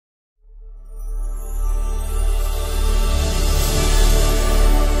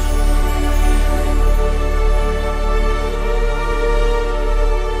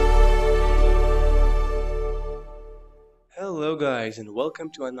guys, and welcome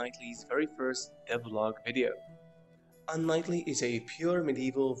to UnKnightly's very first devlog video. UnKnightly is a pure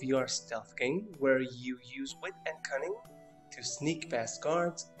medieval VR stealth game where you use wit and cunning to sneak past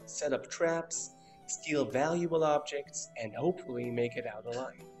guards, set up traps, steal valuable objects, and hopefully make it out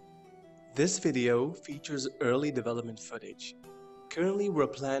alive. This video features early development footage. Currently we're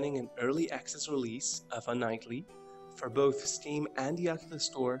planning an early access release of UnKnightly for both Steam and the Oculus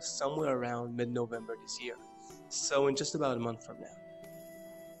Store somewhere around mid-November this year. So in just about a month from now.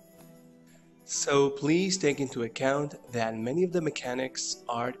 So please take into account that many of the mechanics,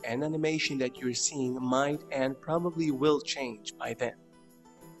 art, and animation that you're seeing might and probably will change by then.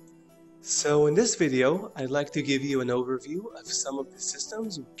 So in this video, I'd like to give you an overview of some of the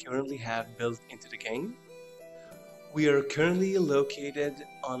systems we currently have built into the game. We are currently located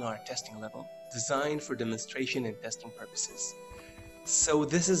on our testing level, designed for demonstration and testing purposes. So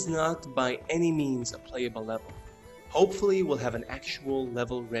this is not by any means a playable level. Hopefully we'll have an actual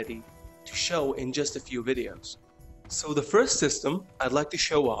level ready to show in just a few videos. So the first system I'd like to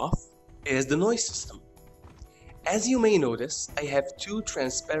show off is the noise system. As you may notice, I have two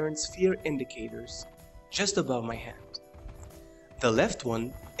transparent sphere indicators just above my hand. The left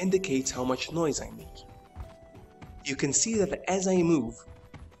one indicates how much noise I'm making. You can see that as I move,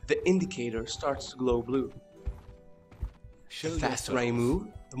 the indicator starts to glow blue. The faster I move,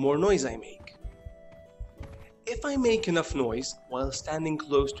 the more noise I make. If I make enough noise while standing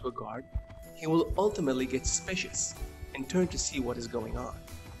close to a guard, he will ultimately get suspicious and turn to see what is going on.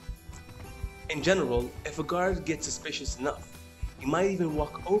 In general, if a guard gets suspicious enough, he might even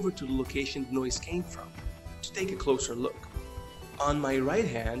walk over to the location the noise came from to take a closer look. On my right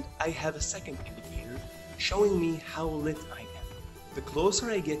hand, I have a second indicator showing me how lit I am. The closer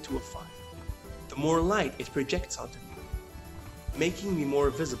I get to a fire, the more light it projects onto me, making me more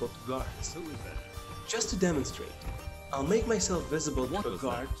visible to guards. Who is that? Just to demonstrate, I'll make myself visible to a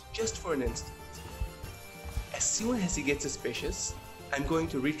guard just for an instant. As soon as he gets suspicious, I'm going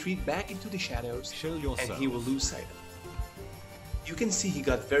to retreat back into the shadows and he will lose sight of me. You can see he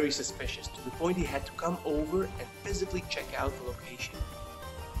got very suspicious to the point he had to come over and physically check out the location.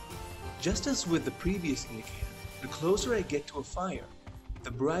 Just as with the previous indicator, the closer I get to a fire,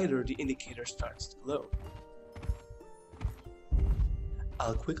 the brighter the indicator starts to glow.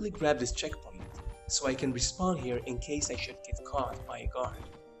 I'll quickly grab this checkpoint so I can respawn here in case I should get caught by a guard.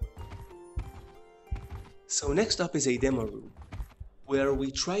 So next up is a demo room, where we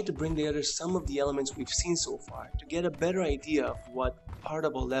try to bring together some of the elements we've seen so far to get a better idea of what part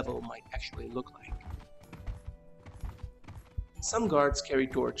of a level might actually look like. Some guards carry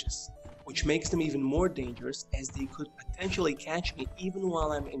torches, which makes them even more dangerous as they could potentially catch me even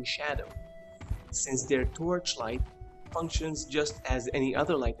while I'm in shadow, since their torch light functions just as any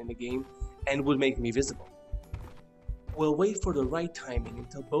other light in the game and would make me visible. We'll wait for the right timing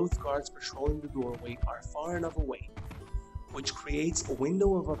until both guards patrolling the doorway are far enough away, which creates a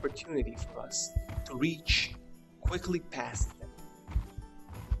window of opportunity for us to reach quickly past them.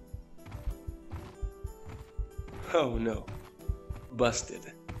 Oh no,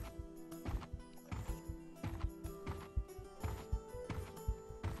 busted.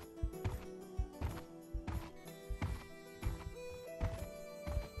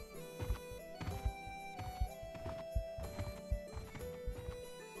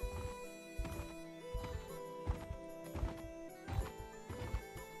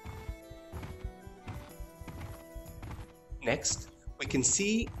 Next, we can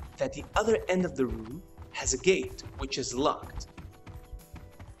see that the other end of the room has a gate which is locked.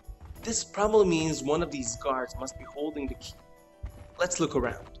 This probably means one of these guards must be holding the key. Let's look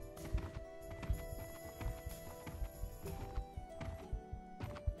around.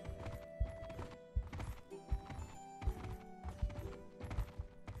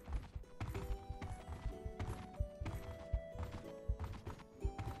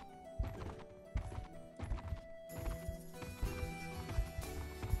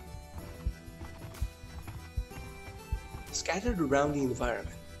 Scattered around the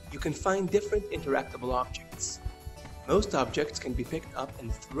environment, you can find different interactable objects. Most objects can be picked up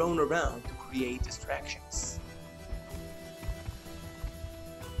and thrown around to create distractions.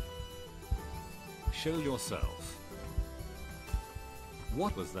 Show yourself.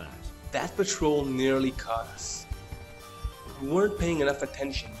 What was that? That patrol nearly caught us. We weren't paying enough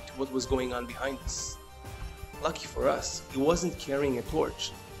attention to what was going on behind us. Lucky for us, he wasn't carrying a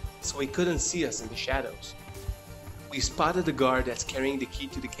torch, so he couldn't see us in the shadows. We spotted a guard that's carrying the key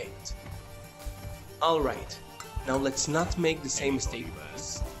to the gate. Alright, now let's not make the same mistake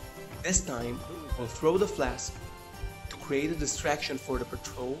twice. This time, we'll throw the flask to create a distraction for the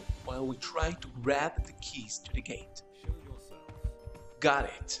patrol while we try to grab the keys to the gate. Show yourself. Got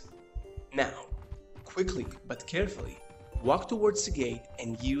it. Now, quickly but carefully, walk towards the gate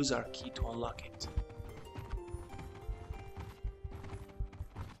and use our key to unlock it.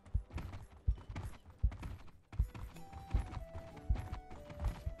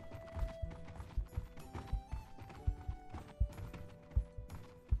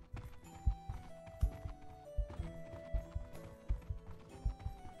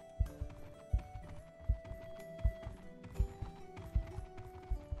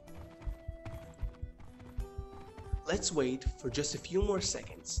 Let's wait for just a few more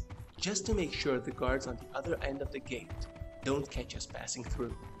seconds, just to make sure the guards on the other end of the gate don't catch us passing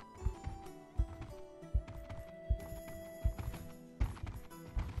through.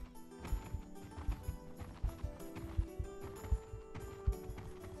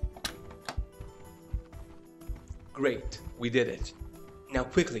 Great, we did it. Now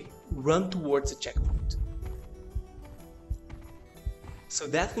quickly, run towards the checkpoint. So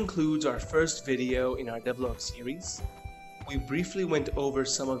that concludes our first video in our DevLog series. We briefly went over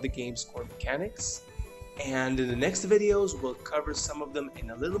some of the game's core mechanics, and in the next videos we'll cover some of them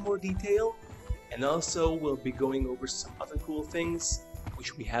in a little more detail, and also we'll be going over some other cool things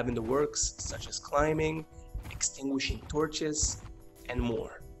which we have in the works, such as climbing, extinguishing torches, and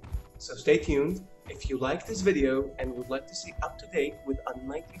more. So stay tuned. If you like this video and would like to stay up to date with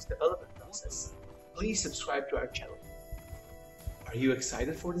UnKnightly's development process, please subscribe to our channel. Are you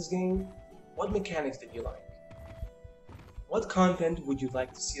excited for this game? What mechanics did you like? What content would you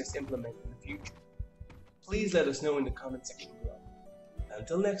like to see us implement in the future? Please let us know in the comment section below.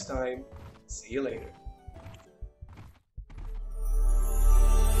 Until next time, see you later.